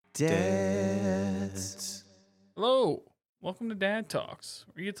Dads. Hello, welcome to Dad Talks,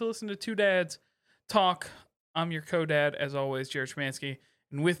 where you get to listen to two dads talk. I'm your co-dad, as always, Jared Schmansky,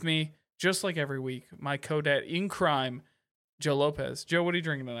 and with me, just like every week, my co-dad in crime, Joe Lopez. Joe, what are you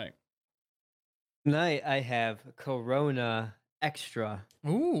drinking tonight? Tonight I have Corona Extra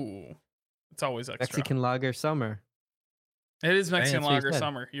Ooh, it's always extra. Mexican Lager Summer. It is Mexican That's what he lager said.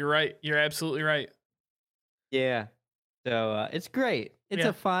 summer. You're right. You're absolutely right. Yeah. So it's great. It's Yeah.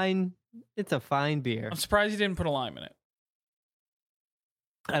 a fine beer. I'm surprised you didn't put a lime in it.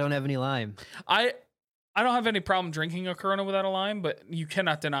 I don't have any lime. I don't have any problem drinking a Corona without a lime, but you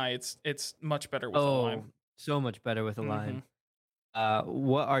cannot deny it's much better with a lime. So much better with a lime. Mm-hmm.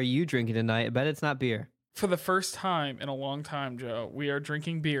 What are you drinking tonight? I bet it's not beer. For the first time in a long time, Joe, we are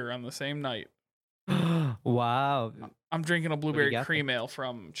drinking beer on the same night. Wow. I'm drinking a do you blueberry got cream ale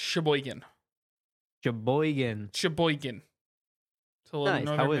from Sheboygan. Sheboygan. It's a little Nice.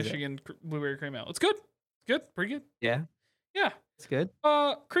 How Northern is it? Michigan blueberry cream ale. It's good. It's good. Pretty good. Yeah, Yeah. it's good.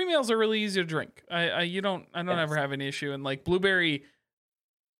 Cream ales are really easy to drink. I don't Yes. ever have any issue. And like blueberry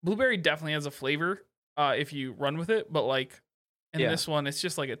definitely has a flavor if you run with it, but like in Yeah. this one, it's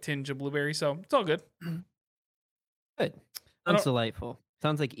just like a tinge of blueberry, so it's all good. Good. I Sounds don't- delightful.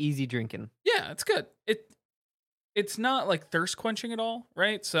 Sounds like easy drinking. Yeah, it's good. It's not like thirst quenching at all,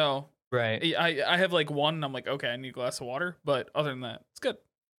 right? So Right. I have like one and I'm like, okay, I need a glass of water, but other than that, it's good.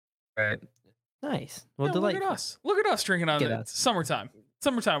 Right. Nice. Well, Yeah, look delightful. at us. Look at us drinking on Look it. at us. It's summertime.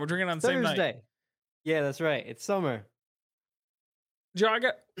 We're drinking on the same night. Thursday. Yeah, that's right. It's summer. Joe,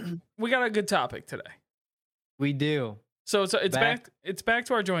 we got a good topic today. We do. So it's Back- back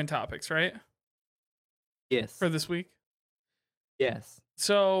to our joint topics, right? Yes. For this week. Yes.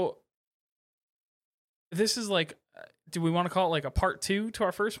 So this is like, do we want to call it like a part 2 to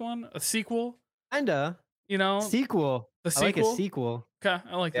our first one? A sequel? Kinda. You know? Sequel. The I like a sequel? sequel. Okay,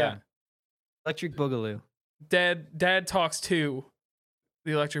 I like Yeah. that. Electric Boogaloo. Dad Talks 2,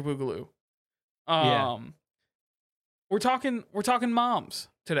 the Electric Boogaloo. Yeah. We're talking moms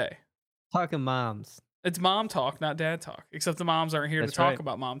today. Talking moms. It's mom talk, not dad talk. Except the moms aren't here That's to talk right.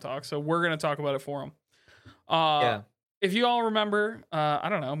 about mom talk, so we're gonna talk about it for them. Yeah. If you all remember, I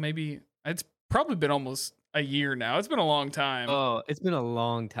don't know, maybe it's probably been almost a year now. It's been a long time. Oh, it's been a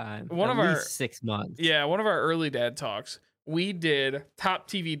long time. One At of our- least 6 months. Yeah, one of our early dad talks, we did top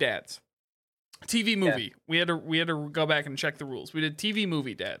TV dads. TV movie. We had to go back and check the rules. We did TV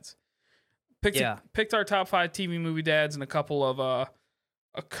movie dads. Picked our top 5 TV movie dads and a couple of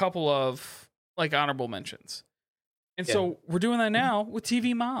like honorable mentions. And so we're doing that now with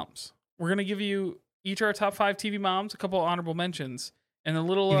TV moms. We're gonna give you each our top 5 TV moms, a couple of honorable mentions, and a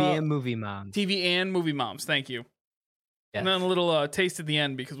little TV and movie moms. TV and movie moms. Thank you. Yes. And then a little taste at the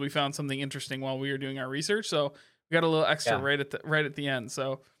end because we found something interesting while we were doing our research. So we got a little extra Yeah. right at the end.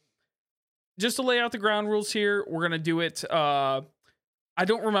 So just to lay out the ground rules here, we're gonna do it. I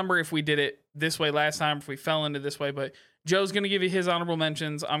don't remember if we did it this way last time, if we fell into this way, but Joe's gonna give you his honorable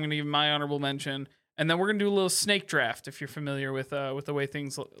mentions. I'm gonna give you my honorable mention, and then we're gonna do a little snake draft if you're familiar with the way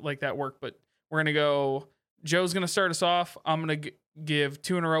things like that work. But we're gonna go. Joe's gonna start us off. I'm gonna give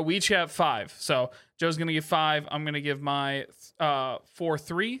 2 in a row. We each have 5. So Joe's gonna give 5. I'm gonna give my 4,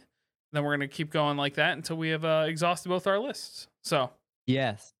 3. Then we're gonna keep going like that until we have exhausted both our lists. So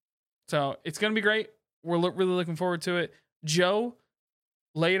Yes. it's gonna be great. We're really looking forward to it. Joe,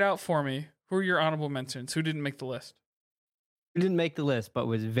 lay it out for me. Who are your honorable mentions? Who didn't make the list? We didn't make the list, but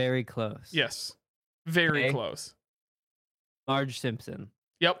was very close. Yes, very Okay. close. Marge Simpson.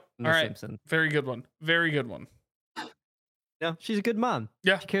 Yep. From All The right. Simpsons. Very good one. Very good one. No, she's a good mom.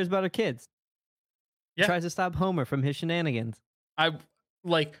 Yeah. She cares about her kids. Yeah. Tries to stop Homer from his shenanigans. I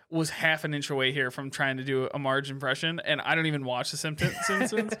like was half an inch away here from trying to do a Marge impression, and I don't even watch The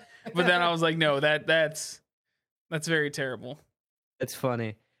Simpsons. But then I was like, no, that's very terrible. That's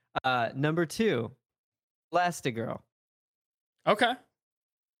funny. Number 2, Elastigirl. Okay.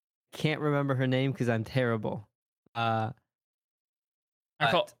 Can't remember her name because I'm terrible. I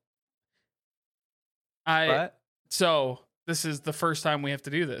What? so this is the first time we have to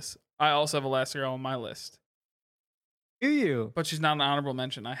do this. I also have Elastigirl on my list, Do you? but she's not an honorable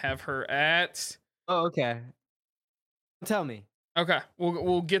mention. I have her at. Oh, okay. Tell me. Okay,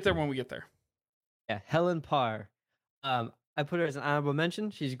 we'll get there when we get there. Yeah, Helen Parr. I put her as an honorable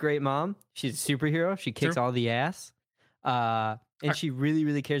mention. She's a great mom. She's a superhero. She kicks True. all the ass. And she really,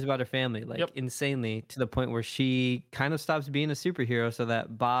 really cares about her family, like Yep. insanely, to the point where she kind of stops being a superhero so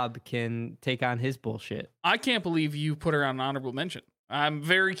that Bob can take on his bullshit. I can't believe you put her on an honorable mention. I'm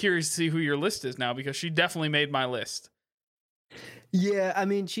very curious to see who your list is now because she definitely made my list. Yeah, I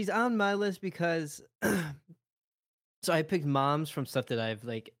mean, she's on my list because so I picked moms from stuff that I've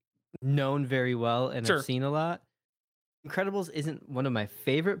like known very well and Sure. I've seen a lot. Incredibles isn't one of my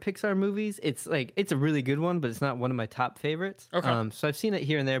favorite Pixar movies. It's like it's a really good one, but it's not one of my top favorites. Okay. So I've seen it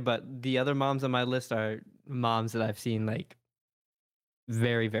here and there, but the other moms on my list are moms that I've seen like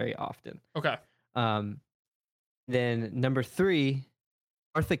very, very often. Okay. Um, then number 3,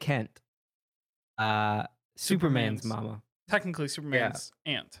 Martha Kent, Superman's mama. Technically Superman's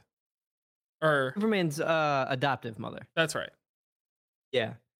aunt. Or Superman's adoptive mother. that's right.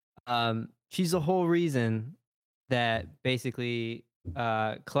 Yeah. She's the whole reason that basically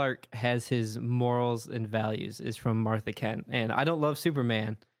Clark has his morals and values is from Martha Kent. And I don't love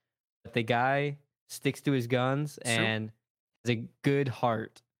Superman, but the guy sticks to his guns and has a good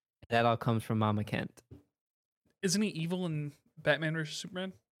heart. That all comes from Mama Kent. Isn't he evil in Batman vs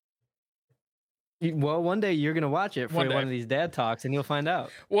Superman? Well, one day you're gonna watch it for One day. one of these dad talks, and you'll find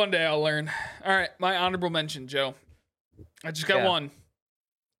out. One day I'll learn. All right, my honorable mention, Joe. I just got Yeah. one.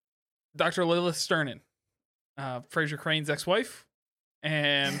 Dr. Lilith Sternin, Fraser Crane's ex-wife,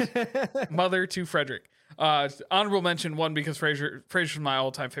 and mother to Frederick. Honorable mention one because Frasier's my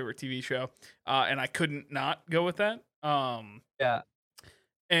all-time favorite TV show, and I couldn't not go with that. Yeah.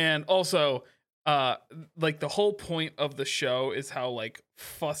 And also, like the whole point of the show is how like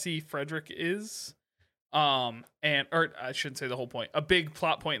fussy Frederick is. Or I shouldn't say the whole point. A big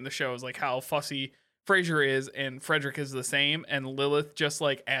plot point in the show is like how fussy Frasier is, and Frederick is the same, and Lilith just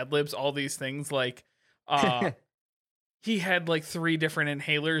like ad-libs all these things. Like, he had like 3 different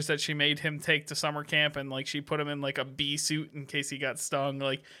inhalers that she made him take to summer camp, and like she put him in like a bee suit in case he got stung.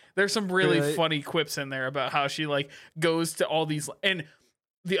 Like, there's some really funny quips in there about how she like goes to all these. And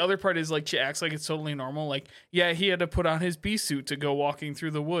the other part is like she acts like it's totally normal. Like, yeah, he had to put on his bee suit to go walking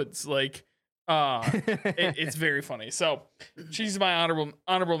through the woods. Like, it's very funny. So she's my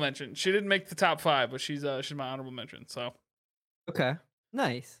honorable mention. She didn't make the top 5, but she's my honorable mention. So Okay.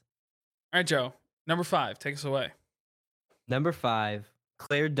 Nice. all right, Joe, number 5, take us away. Number 5,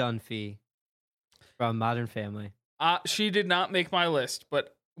 Claire Dunphy from Modern Family. She did not make my list,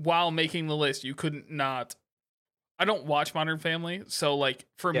 but while making the list, you couldn't not. I don't watch Modern Family, so like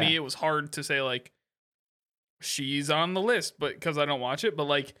for me, it was hard to say like she's on the list, but because I don't watch it. But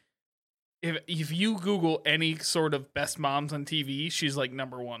like if you Google any sort of best moms on TV, she's like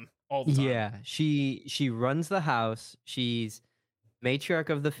number 1 all the time. Yeah, she runs the house. She's matriarch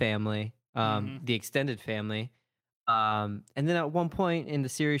of the family, the extended family. And then at one point in the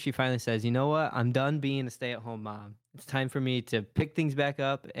series, she finally says, "You know what? I'm done being a stay-at-home mom. It's time for me to pick things back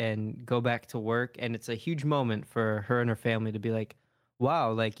up and go back to work." And it's a huge moment for her and her family to be like,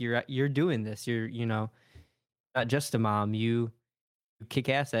 "Wow, like you're doing this. You're not just a mom. You kick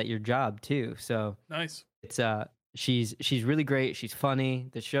ass at your job too." So Nice. it's she's really great. She's funny.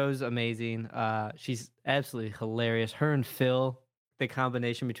 The show's amazing. She's absolutely hilarious. Her and Phil, the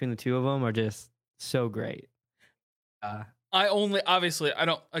combination between the two of them are just so great. I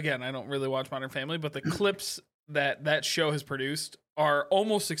don't really watch Modern Family, but the clips that show has produced are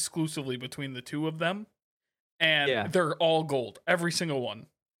almost exclusively between the two of them, and they're all gold, every single one.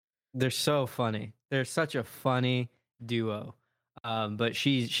 They're so funny. They're such a funny duo. But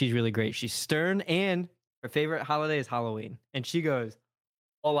she's really great. She's stern, and her favorite holiday is Halloween, and she goes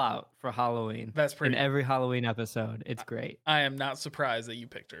all out for Halloween. That's pretty. In every Halloween episode. It's great. I am not surprised that you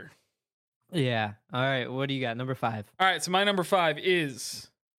picked her. Yeah. All right. What do you got? Number 5. All right. So my number 5 is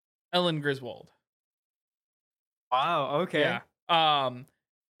Ellen Griswold. Wow. Okay. Yeah.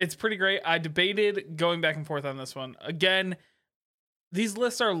 It's pretty great. I debated going back and forth on this one. Again, these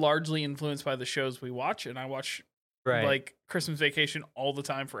lists are largely influenced by the shows we watch, and I watch like Christmas Vacation all the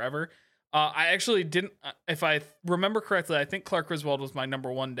time forever. I actually didn't, if I remember correctly, I think Clark Griswold was my number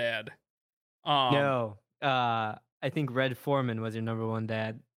 1 dad. No. I think Red Foreman was your number 1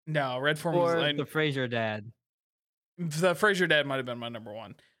 dad. No, Red Foreman or was the Frasier dad. The Frasier dad might have been my number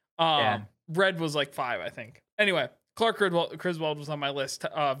 1. Red was like 5, I think. Anyway, Clark Griswold was on my list,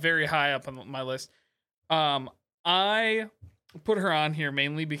 very high up on my list. I put her on here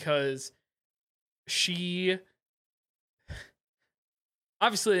mainly because she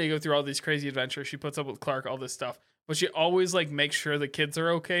obviously they go through all these crazy adventures. She puts up with Clark, all this stuff, but she always like makes sure the kids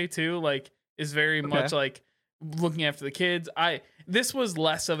are okay too. Like is very much like looking after the kids. This was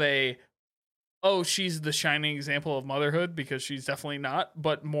less of a, oh, she's the shining example of motherhood, because she's definitely not,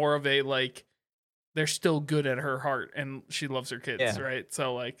 but more of a like, they're still good at her heart and she loves her kids, right?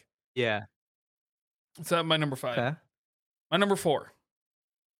 So like, yeah. So my number 5. Okay. My number 4,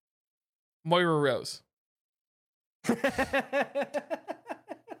 Moira Rose.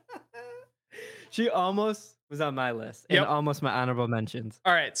 She almost was on my list and almost my honorable mentions.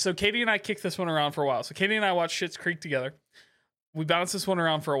 All right, so Katie and I kicked this one around for a while. So Katie and I watched Schitt's Creek together. We bounced this one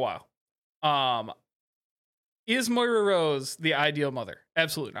around for a while. Um, is Moira Rose the ideal mother?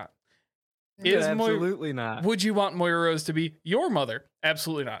 Absolutely not. Absolutely not. Would you want Moira Rose to be your mother?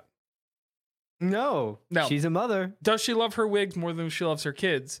 Absolutely not. No. No. She's a mother. Does she love her wigs more than she loves her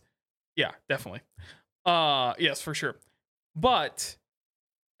kids? Yeah, definitely. Yes, for sure. But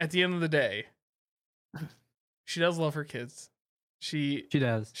at the end of the day, she does love her kids. She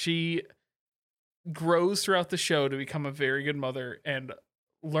does. She grows throughout the show to become a very good mother and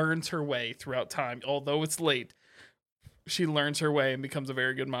learns her way throughout time. Although it's late, she learns her way and becomes a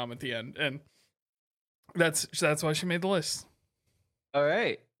very good mom at the end. And that's why she made the list. All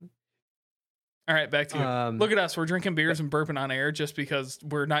right. All right, back to you. Look at us. We're drinking beers and burping on air just because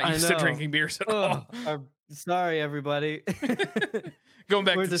we're not used to drinking beers at all. Sorry, everybody. Going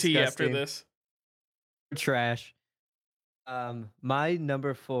back to tea after this. Trash. My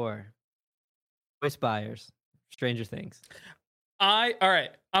number 4, Joyce Byers, Stranger Things. All right.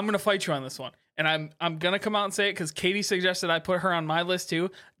 I'm gonna fight you on this one, and I'm gonna come out and say it because Katie suggested I put her on my list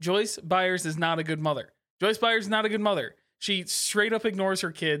too. Joyce Byers is not a good mother. Joyce Byers is not a good mother. She straight up ignores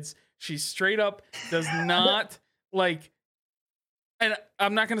her kids. She straight up does not like. And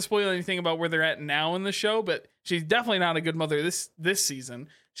I'm not gonna spoil anything about where they're at now in the show, but she's definitely not a good mother this season.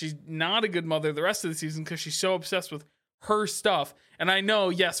 She's not a good mother the rest of the season because she's so obsessed with her stuff. And I know,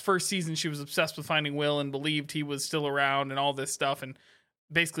 yes, first season she was obsessed with finding Will and believed he was still around and all this stuff. And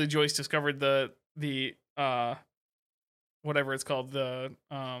basically Joyce discovered the whatever it's called, the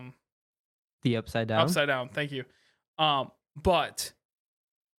Upside Down. Upside Down. Thank you. But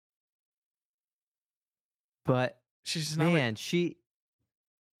she's just not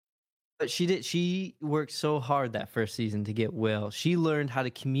she worked so hard that first season to get Will. She learned how to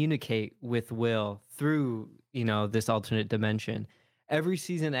communicate with Will through, this alternate dimension. Every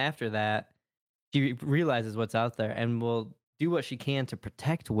season after that, she realizes what's out there and will do what she can to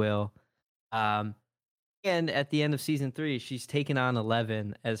protect Will. And at the end of season 3, she's taken on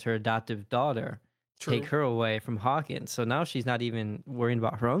Eleven as her adoptive daughter. True. Take her away from Hawkins. So now she's not even worrying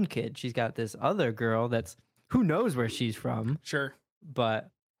about her own kid. She's got this other girl that's who knows where she's from. Sure.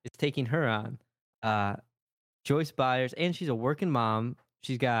 But it's taking her on. Joyce Byers, and she's a working mom.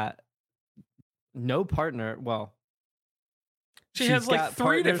 She's got no partner. Well, she has like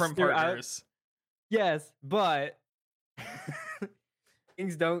 3 different partners. Yes, but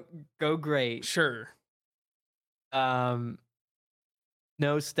things don't go great. Sure. No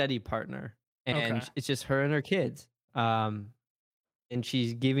steady partner. And it's just her and her kids. And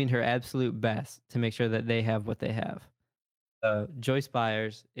she's giving her absolute best to make sure that they have what they have. Joyce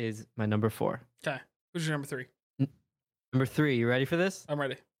Byers is my number 4. Okay. Who's your number 3? Number 3, you ready for this? I'm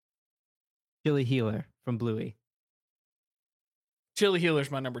ready. Chili Healer from Bluey. Chili Healer's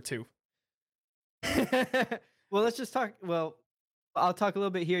my number 2. Well, let's just talk. Well, I'll talk a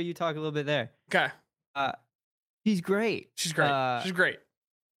little bit here. You talk a little bit there. Okay. She's great. She's great. She's great.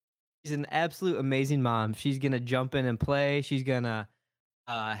 She's an absolute amazing mom. She's going to jump in and play. She's going to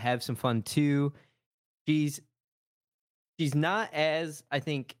have some fun too. She's not as, I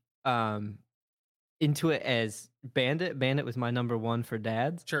think, into it as Bandit. Bandit was my number 1 for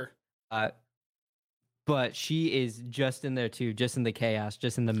dads. Sure. But she is just in there too, just in the chaos,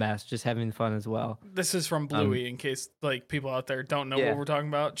 just in the mess, just having fun as well. This is from Bluey, in case like people out there don't know what we're talking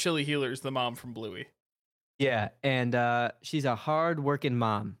about. Chili Healer's the mom from Bluey. Yeah, and she's a hard-working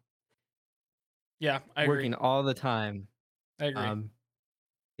mom. Yeah, I agree. Working all the time. I agree.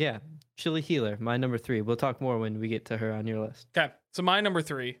 Yeah, Chili Healer, my number 3. We'll talk more when we get to her on your list. Okay, so my number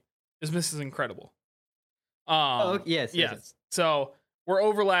 3 is Mrs. Incredible. Yes. So we're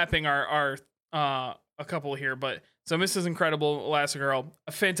overlapping our a couple here, but so Mrs. Incredible, Elastigirl,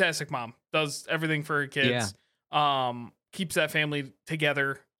 a fantastic mom, does everything for her kids. Keeps that family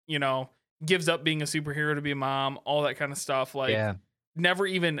together. Gives up being a superhero to be a mom, all that kind of stuff. Never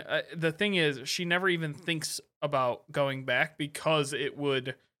even the thing is, she never even thinks about going back because it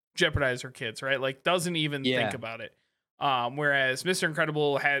would jeopardize her kids, right? Like, doesn't even think about it. Whereas Mr.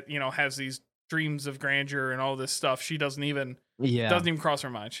 Incredible has these dreams of grandeur and all this stuff. She doesn't even cross her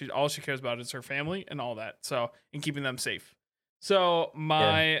mind. All she cares about is her family and all that. So, and keeping them safe. So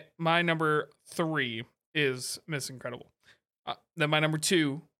my number 3 is Miss Incredible. Then my number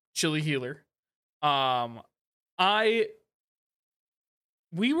 2, Chili Healer.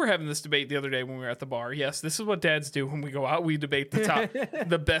 We were having this debate the other day when we were at the bar. Yes, this is what dads do when we go out. We debate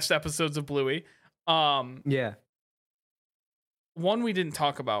the best episodes of Bluey. One we didn't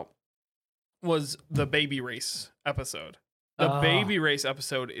talk about was the Baby Race episode. The Baby Race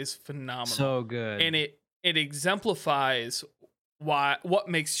episode is phenomenal. So good. And it exemplifies what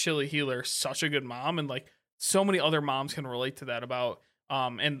makes Chili Healer such a good mom, and like so many other moms can relate to that about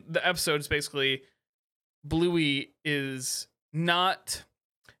And the episode is basically Bluey is not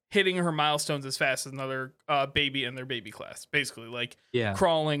hitting her milestones as fast as another baby in their baby class, basically, like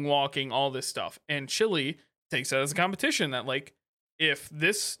crawling, walking, all this stuff. And Chili takes that as a competition that, like, if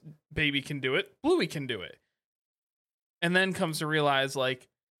this baby can do it, Bluey can do it. And then comes to realize, like,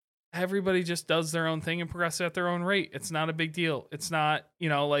 everybody just does their own thing and progresses at their own rate. It's not a big deal. It's not,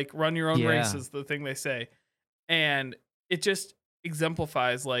 like, run your own race is the thing they say. And it just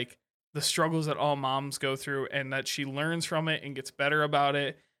exemplifies, like, the struggles that all moms go through, and that she learns from it and gets better about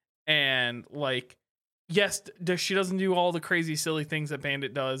it. And, like, yes, she doesn't do all the crazy, silly things that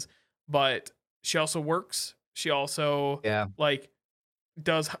Bandit does, but she also works. She also, like,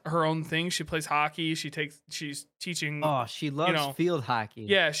 does her own thing. She plays hockey. She's teaching. Oh, she loves field hockey.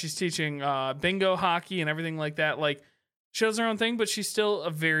 Yeah, she's teaching bingo hockey and everything like that. Like, she does her own thing, but she's still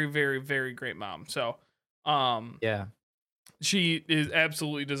a very, very, very great mom. So, she is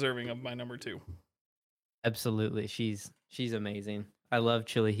absolutely deserving of my number 2. Absolutely. She's amazing. I love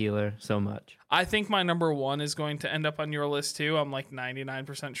Chili Healer so much. I think my number 1 is going to end up on your list too. I'm like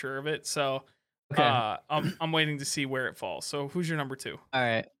 99% sure of it. So I'm waiting to see where it falls. So who's your number 2? All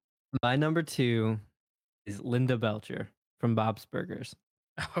right. My number 2 is Linda Belcher from Bob's Burgers.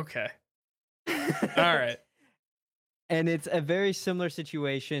 Okay. All right. And it's a very similar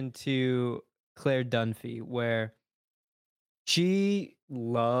situation to Claire Dunphy, where she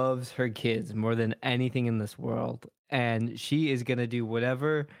loves her kids more than anything in this world. And she is going to do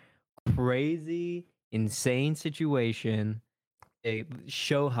whatever crazy, insane situation to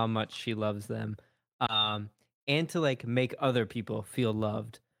show how much she loves them. And to, like, make other people feel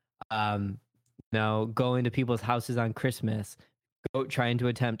loved. Going to people's houses on Christmas, trying to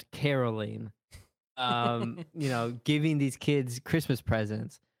attempt caroling, giving these kids Christmas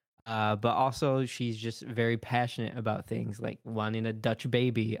presents. But also she's just very passionate about things like wanting a Dutch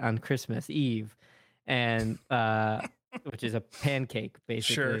baby on Christmas Eve, and which is a pancake,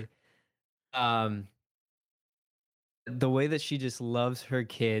 basically. Sure. The way that she just loves her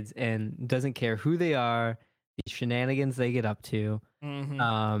kids and doesn't care who they are, the shenanigans they get up to.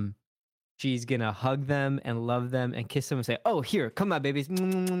 Mm-hmm. She's gonna hug them and love them and kiss them and say, "Oh, here, come on, babies,"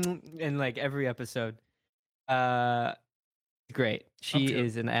 and, like, every episode. Great. She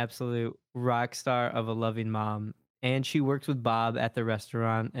is an absolute rock star of a loving mom, and she works with Bob at the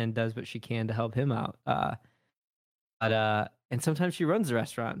restaurant and does what she can to help him out. And sometimes she runs the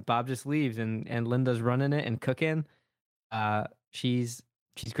restaurant. Bob just leaves, and Linda's running it and cooking. She's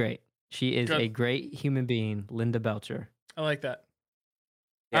great. She is a great human being, Linda Belcher. I like that.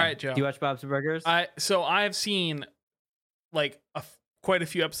 Yeah. All right, Joe. Do you watch Bob's Burgers? So I have seen, like, quite a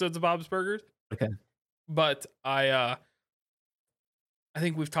few episodes of Bob's Burgers. Okay. But I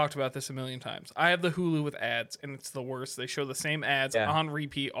think we've talked about this a million times. I have the Hulu with ads, and it's the worst. They show the same ads on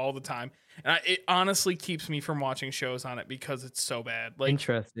repeat all the time. And it honestly keeps me from watching shows on it because it's so bad. Like,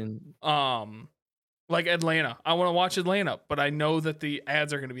 interesting. Like Atlanta. I want to watch Atlanta, but I know that the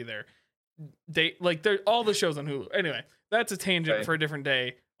ads are going to be there. They're all the shows on Hulu. Anyway, that's a tangent for a different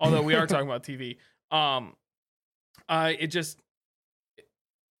day, although we are talking about TV.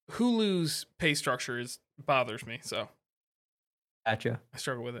 Hulu's pay structure bothers me, so. Gotcha. I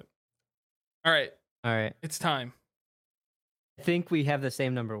struggle with it. All right. It's time. I think we have the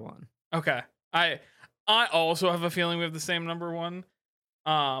same number 1. Okay. I also have a feeling we have the same number 1.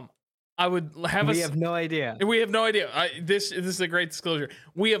 I would have We have no idea. We have no idea. This is a great disclosure.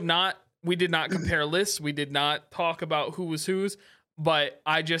 We did not compare lists. We did not talk about who was whose, but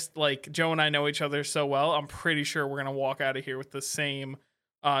I just, like, Joe and I know each other so well. I'm pretty sure we're going to walk out of here with the same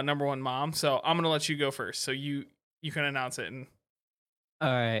number 1 mom. So I'm going to let you go first. So you can announce it. And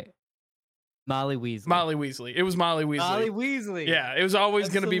all right. Molly Weasley. Molly Weasley. It was Molly Weasley. Molly Weasley. Yeah, it was always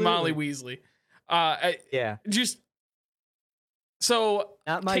going to be Molly Weasley. Just so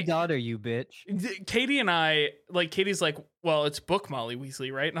not my daughter, you bitch. Katie and I, like, Katie's like, well, it's book Molly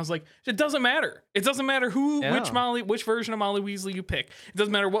Weasley, right? And I was like, it doesn't matter. It doesn't matter which version of Molly Weasley you pick. It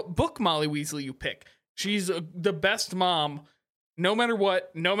doesn't matter what book Molly Weasley you pick. She's the best mom. No matter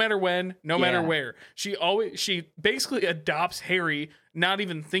what, no matter when, no matter where. She basically adopts Harry, not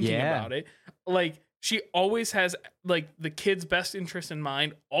even thinking about it. Like, she always has, like, the kid's best interest in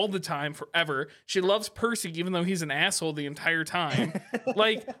mind all the time, forever. She loves Percy, even though he's an asshole the entire time.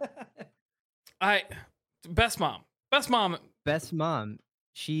 Like, best mom.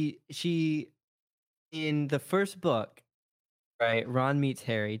 She in the first book, right? Ron meets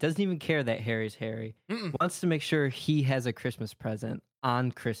Harry. Doesn't even care that Harry's Harry. Wants to make sure he has a Christmas present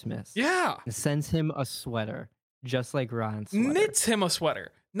on Christmas. Yeah. And sends him a sweater, just like Ron's sweater. Knits him a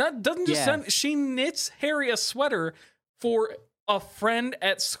sweater. She knits Harry a sweater for a friend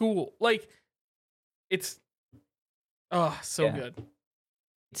at school. Like, it's so Yeah. good.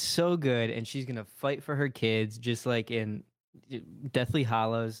 It's so good, and she's gonna fight for her kids, just like in Deathly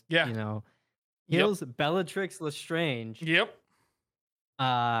Hollows. Yeah. You know, Yep. kills Bellatrix Lestrange. Yep.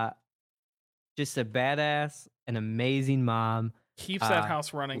 Just a badass, an amazing mom. Keeps that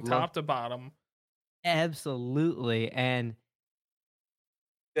house running top to bottom. Absolutely, and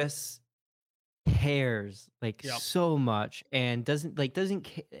just cares like Yep. so much, and doesn't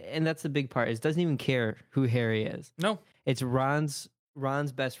and that's the big part, is doesn't even care who Harry is. No. It's Ron's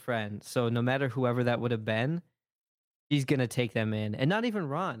best friend. So no matter whoever that would have been, she's gonna take them in. And not even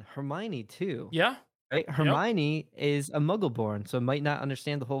Ron, Hermione too. Yeah. Right? Hermione is a Muggle-born, so might not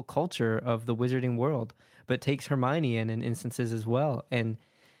understand the whole culture of the wizarding world, but takes Hermione in instances as well, and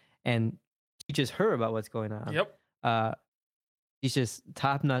teaches her about what's going on. Yep. She's just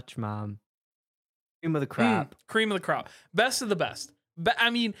top-notch mom. Cream of the crop. Cream of the crop. Best of the best. But I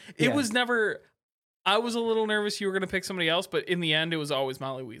mean, it was never. I was a little nervous you were going to pick somebody else, but in the end, it was always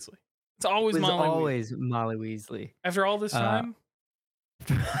Molly Weasley. It's always Molly Weasley. After all this time?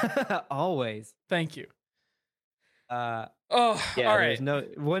 Always. Thank you. Yeah, all right. No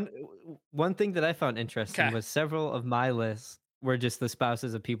one thing that I found interesting was several of my lists were just the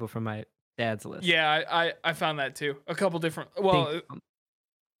spouses of people from my dad's list. Yeah, I found that too. A couple different. Well,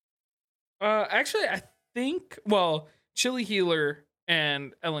 actually, I think Chili Healer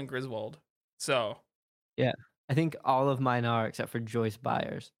and Ellen Griswold. So. Yeah, I think all of mine are except for Joyce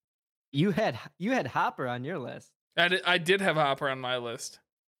Byers. You had Hopper on your list. I did have Hopper on my list.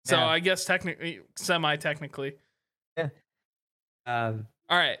 So I guess semi-technically. Yeah. All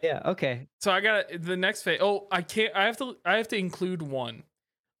right. Yeah. Okay. So I got the next phase. Oh, I can't. I have to include one.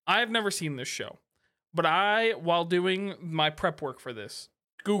 I've never seen this show, but while doing my prep work for this,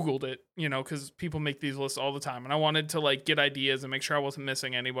 Googled it. Because people make these lists all the time, and I wanted to like get ideas and make sure I wasn't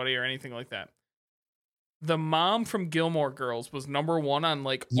missing anybody or anything like that. The mom from Gilmore Girls was number one on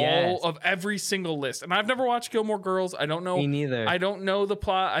like all of every single list. And I've never watched Gilmore Girls. I don't know. Me neither. I don't know the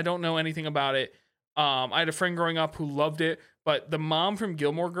plot. I don't know anything about it. I had a friend growing up who loved it, but the mom from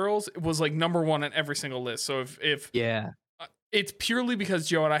Gilmore Girls was like number one on every single list. So if it's purely because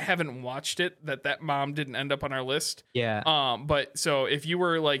Joe and I haven't watched it that mom didn't end up on our list. Yeah. But so if you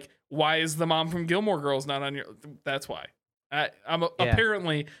were like, why is the mom from Gilmore Girls not on your? That's why.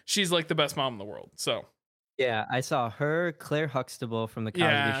 Apparently she's like the best mom in the world. So. Yeah, I saw her, Claire Huxtable from the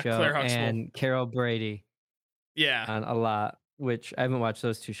Cosby Show, and Carol Brady. Yeah, on a lot, which I haven't watched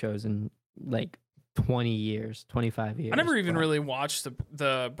those two shows in like 20 years, 25 years. I never even really watched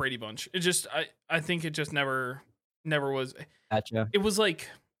the Brady Bunch. It just I think it just never was. Gotcha. It was like,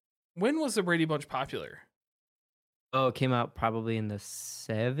 when was the Brady Bunch popular? Oh, it came out probably in the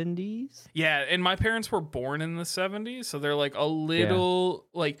 70s. Yeah, and my parents were born in the 70s, so they're like a little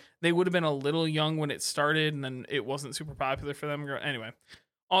like they would have been a little young when it started, and then it wasn't super popular for them. Anyway,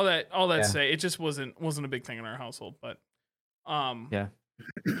 all that to say, it just wasn't a big thing in our household. But yeah,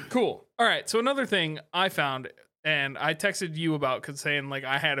 cool. All right, so another thing I found, and I texted you about because saying like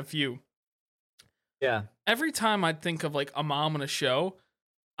I had a few. Yeah. Every time I'd think of like a mom in a show,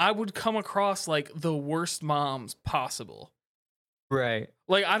 I would come across like the worst moms possible. Right.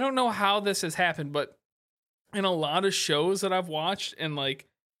 Like, I don't know how this has happened, but in a lot of shows that I've watched, and like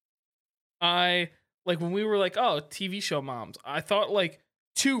when we were like, oh, TV show moms, I thought like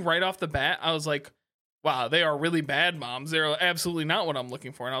two right off the bat, I was like, wow, they are really bad moms. They're absolutely not what I'm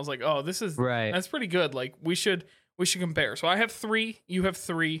looking for. And I was like, oh, this is that's pretty good. Like we should compare. So I have 3, you have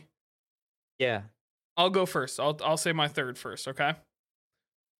 3. Yeah. I'll go first. I'll say my third first, okay?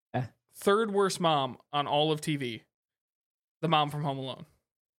 Third worst mom on all of TV. The mom from Home Alone.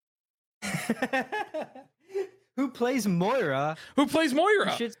 Who plays Moira?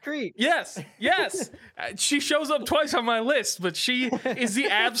 Schitt's Creek. Yes. She shows up twice on my list, but she is the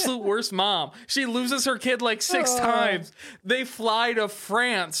absolute worst mom. She loses her kid like 6 times. They fly to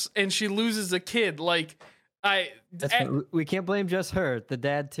France and she loses a kid. Like, we can't blame just her. The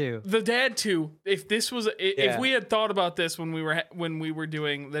dad too. If this was if we had thought about this when we were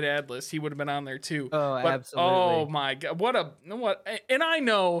doing the dad list, he would have been on there too. Oh, absolutely. Oh my god, what? And I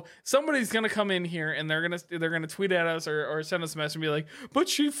know somebody's gonna come in here and they're gonna tweet at us or send us a message and be like, but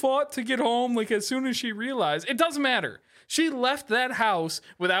she fought to get home like as soon as she realized. It doesn't matter. She left that house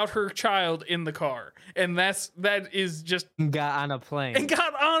without her child in the car, and that is just got on a plane.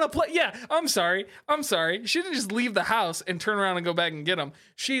 Yeah, I'm sorry. She didn't just leave the house and turn around and go back and get him.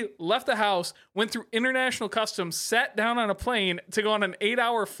 She left the house, went through international customs, sat down on a plane to go on an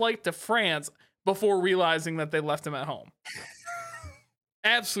 8-hour flight to France before realizing that they left him at home.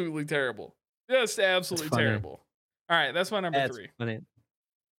 Absolutely terrible. Just absolutely terrible. All right, that's my number That's 3. funny.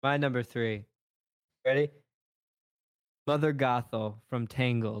 My number 3. Ready? Mother Gothel from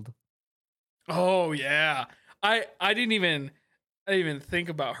Tangled. Oh yeah. I didn't even think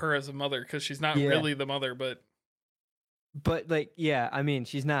about her as a mother because she's not Yeah. really the mother, but Like, yeah, I mean,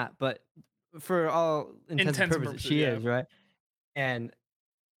 she's not, but for all intents and purposes, she yeah. is, right? And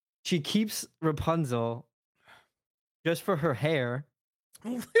she keeps Rapunzel just for her hair,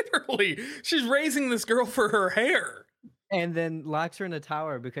 Literally, she's raising this girl for her hair. and then locks her in a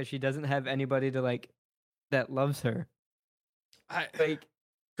tower because she doesn't have anybody to like that loves her. Like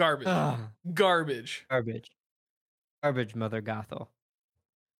Garbage. Garbage. Garbage, Mother Gothel.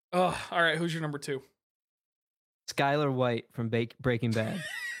 Oh, all right. Who's your number 2? Skylar White from Breaking Bad.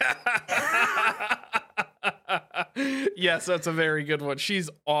 Yes, that's a very good one. She's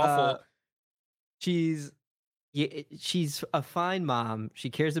awful. She's a fine mom. She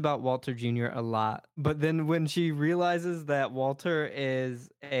cares about Walter Jr. a lot. But then when she realizes that Walter is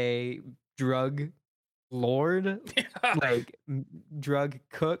a drug lord, like drug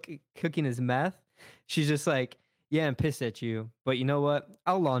cooking his meth, she's just like, yeah, I'm pissed at you. But you know what?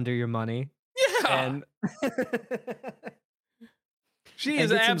 I'll launder your money. Yeah. And she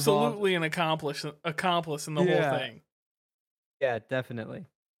is absolutely an accomplice in the whole thing. Yeah, definitely.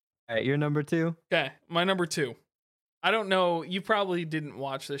 All right, your number 2? Okay, my number 2. I don't know. You probably didn't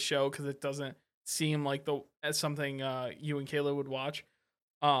watch this show because it doesn't seem like as something you and Kayla would watch.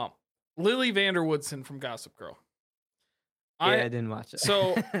 Lily Vanderwoodson from Gossip Girl. I didn't watch it.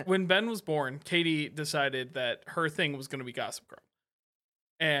 So when Ben was born, Katie decided that her thing was going to be Gossip Girl.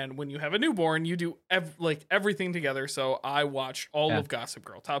 And when you have a newborn, you do everything together. So I watched all of Gossip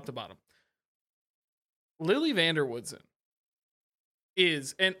Girl, top to bottom. Lily Vanderwoodson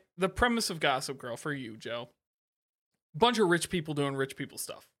is, and the premise of Gossip Girl for you, Joe, bunch of rich people doing rich people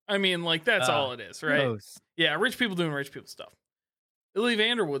stuff. I mean, like, that's all it is, right? Gross. Yeah, rich people doing rich people stuff. Lily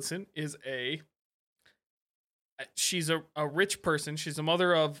Vanderwoodson is she's a rich person. She's the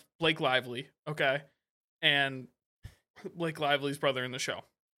mother of Blake Lively, okay? And Blake Lively's brother in the show.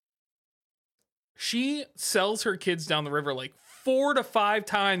 She sells her kids down the river like 4 to 5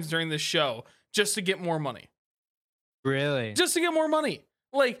 times during this show just to get more money. Really? Just to get more money.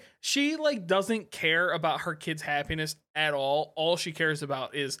 Like, she doesn't care about her kids' happiness at all. All she cares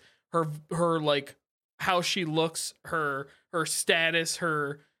about is her like how she looks, her status,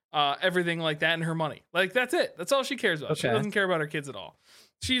 her everything like that, and her money. Like, that's it. That's all she cares about. Okay. She doesn't care about her kids at all.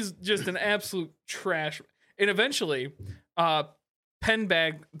 She's just an absolute trash. And eventually, Penn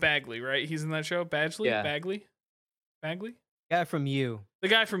Bagley, right? He's in that show. Badgley? Yeah. Bagley? Guy from You. The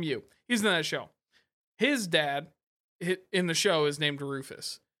guy from You. He's in that show. His dad in the show is named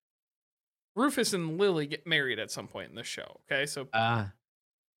Rufus. Rufus and Lily get married at some point in the show. Okay, so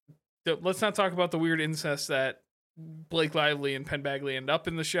let's not talk about the weird incest that Blake Lively and Penn Bagley end up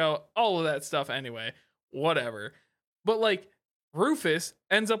in the show. All of that stuff anyway. Whatever. But like, Rufus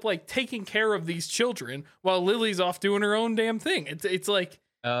ends up like taking care of these children while Lily's off doing her own damn thing. It's like,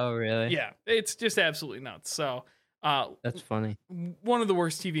 oh really? Yeah, it's just absolutely nuts. So that's funny. One of the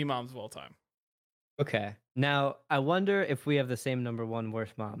worst TV moms of all time. Okay, now I wonder if we have the same number 1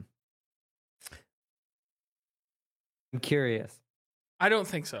 worst mom. I'm curious. I don't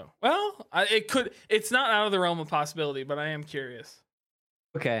think so. Well, it could. It's not out of the realm of possibility, but I am curious.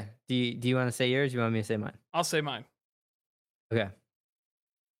 Okay. Do you want to say yours? Or do you want me to say mine? I'll say mine. Okay.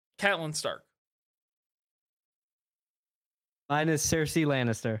 Catelyn Stark. Mine is Cersei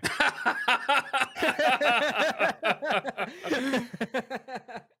Lannister.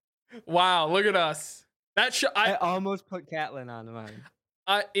 Wow, look at us. That show. I almost put Catelyn on mine.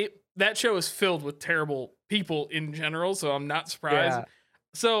 That show is filled with terrible people in general, so I'm not surprised. Yeah.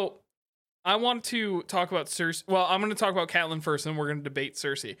 So I want to talk about Cersei. Well, I'm going to talk about Catelyn first, and we're going to debate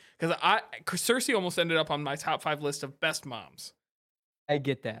Cersei, because Cersei almost ended up on my top 5 list of best moms. I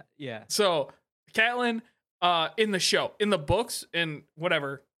get that. Yeah. So Catelyn, in the show, in the books, and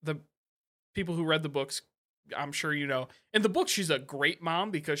whatever, the people who read the books, I'm sure you know, in the book, she's a great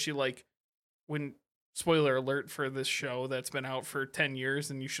mom because she spoiler alert for this show that's been out for 10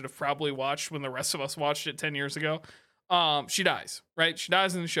 years and you should have probably watched when the rest of us watched it 10 years ago. She dies, right? She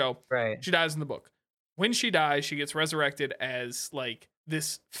dies in the show. Right. She dies in the book. When she dies, she gets resurrected as like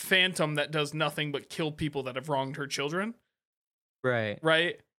this phantom that does nothing but kill people that have wronged her children. Right.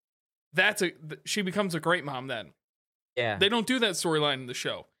 Right. She becomes a great mom then. Yeah. They don't do that storyline in the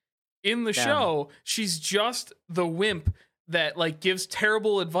show. In the show, she's just the wimp that like gives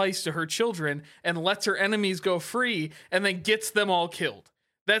terrible advice to her children and lets her enemies go free and then gets them all killed.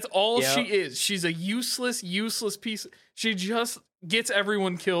 That's all she Yep. is. She's a useless piece. She just gets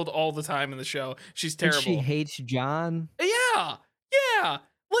everyone killed all the time in the show. She's And she terrible. hates John. Yeah. Yeah.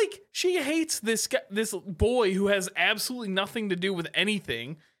 Like she hates this guy, this boy who has absolutely nothing to do with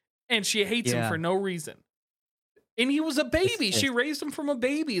anything, and she hates him Yeah. for no reason. And he was a baby. She raised him from a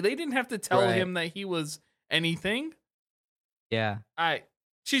baby. They didn't have to tell Right. him that he was anything. Yeah.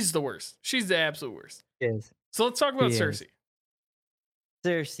 She's the worst. She's the absolute worst. She is. So let's talk about She Cersei. is.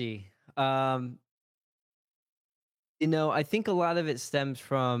 Cersei. You know, I think a lot of it stems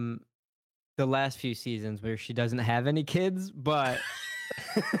from the last few seasons where she doesn't have any kids, but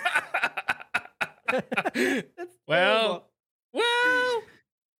That's well,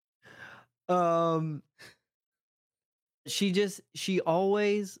 terrible. She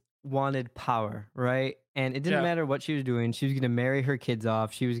always wanted power, right? And it didn't Yeah. matter what she was doing. She was going to marry her kids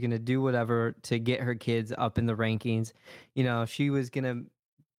off. She was going to do whatever to get her kids up in the rankings. You know, she was going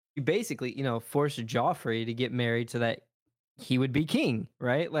to basically, force Joffrey to get married so that he would be king,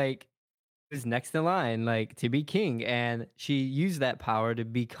 right? Like, he was next in line, like, to be king. And she used that power to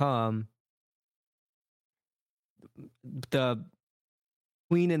become the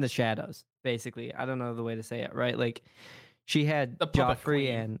queen in the shadows, basically. I don't know the way to say it, right? Like, she had The puppet Joffrey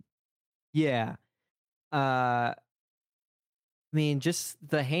queen. and yeah. I mean, just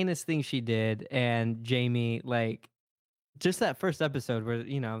the heinous thing she did, and Jamie, like, just that first episode where,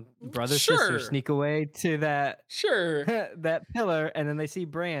 brother sister Sure. sneak away to that Sure. that pillar, and then they see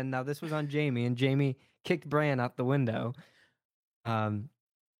Bran. Now this was on Jamie, and Jamie kicked Bran out the window. All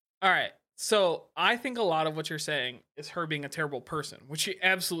right. So I think a lot of what you're saying is her being a terrible person, which she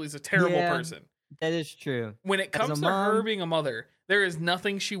absolutely is a terrible Yeah. person. That is true. When it As a comes to her mom- being a mother, there is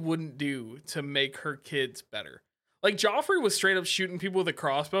nothing she wouldn't do to make her kids better. Like Joffrey was straight up shooting people with a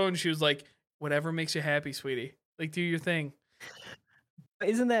crossbow, and she was like, "Whatever makes you happy, sweetie. Like, do your thing."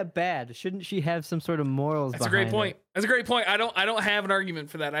 Isn't that bad? Shouldn't she have some sort of morals? That's a great behind point. it? That's a great point. I don't have an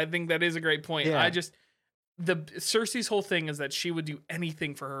argument for that. I think that is a great point. Yeah. The Cersei's whole thing is that she would do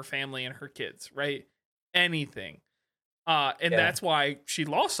anything for her family and her kids, right? Anything. And Yeah. that's why she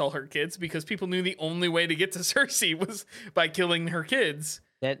lost all her kids, because people knew the only way to get to Cersei was by killing her kids.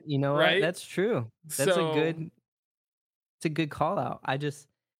 That what? Right? That's true. That's a good call out. There's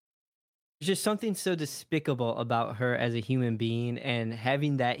just something so despicable about her as a human being, and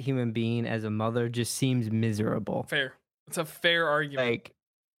having that human being as a mother just seems miserable. Fair. It's a fair argument. Like,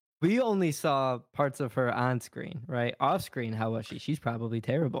 we only saw parts of her on screen, right? Off screen, how was she? She's probably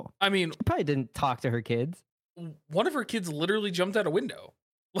terrible. I mean, She probably didn't talk to her kids. one of her kids literally jumped out a window.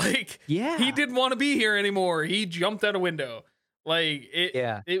 Like, Yeah. he didn't want to be here anymore. He jumped out a window. Like,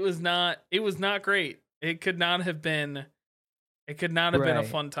 Yeah. it was not great. It could not have been a Right.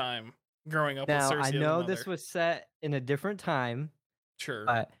 fun time growing up Now, with Cersei I as a know this mother. was set in a different time, Sure.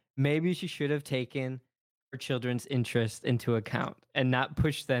 but maybe she should have taken her children's interest into account and not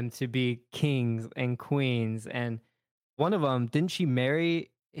push them to be kings and queens. And one of them, didn't she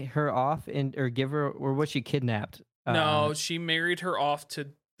marry her off or give her, or was she kidnapped? No, she married her off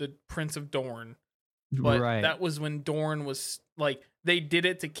to the Prince of Dorne. But right. that was when Dorne was like, they did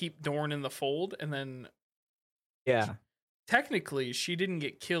it to keep Dorne in the fold, and then Yeah. technically she didn't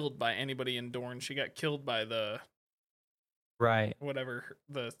get killed by anybody in Dorne. She got killed by the Right. what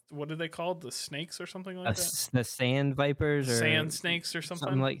are they called? The snakes or something like that? The sand vipers or Sand snakes or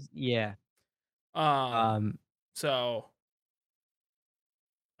something. like, yeah. So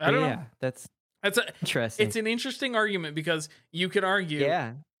I don't know. Yeah, that's It's interesting. an interesting argument, because you could argue,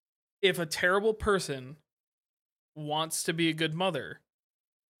 Yeah. if a terrible person wants to be a good mother,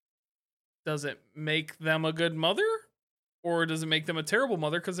 does it make them a good mother, or does it make them a terrible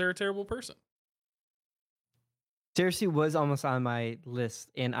mother because they're a terrible person? Cersei was almost on my list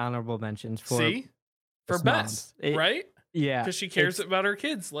in honorable mentions for See, for best best, moms. right? Yeah. Because she cares it's- about her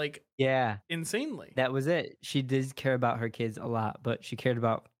kids like Yeah. insanely. That was it. She did care about her kids a lot, but she cared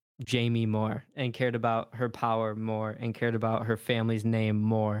about Jamie more, and cared about her power more, and cared about her family's name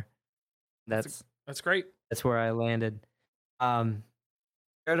more. That's great. that's where I landed. Jared,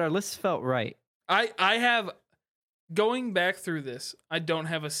 our list felt right. I have, going back through this, I don't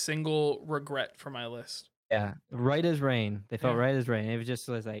have a single regret for my list. Yeah, right as rain. They felt Yeah. right as rain. It was just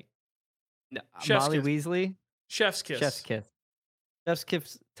like Chef's Molly kiss. Weasley. Chef's kiss. Chef's kiss. Chef's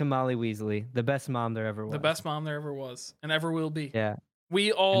kiss to Molly Weasley, the best mom there ever was. The best mom there ever was, and ever will be. Yeah.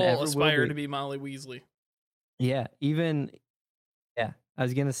 We ever all will aspire be. to be Molly Weasley. Yeah. Yeah. I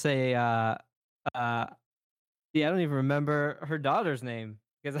was gonna say yeah, I don't even remember her daughter's name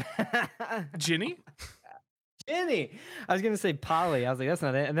because Ginny? Jenny. I was gonna say Polly. I was like, that's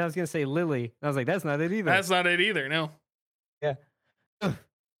not it. And then I was gonna say Lily. I was like, that's not it either. That's not it either. No. Yeah.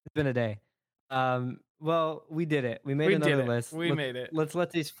 been a day. Well, we did it. We made another list. We made it. Let's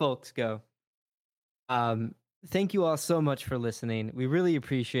let these folks go. Thank you all so much for listening. We really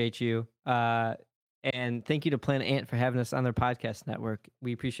appreciate you. And thank you to Planet Ant for having us on their podcast network.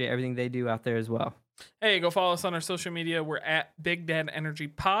 We appreciate everything they do out there as well. Hey, go follow us on our social media. We're at Big Dad Energy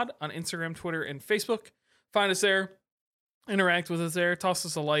Pod on Instagram, Twitter, and Facebook. Find us there. Interact with us there. Toss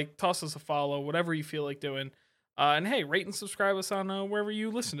us a like. Toss us a follow. Whatever you feel like doing. And hey, rate and subscribe us on wherever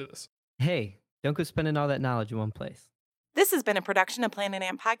you listen to this. Hey, don't go spending all that knowledge in one place. This has been a production of Planet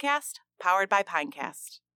Ant Podcast, powered by Pinecast.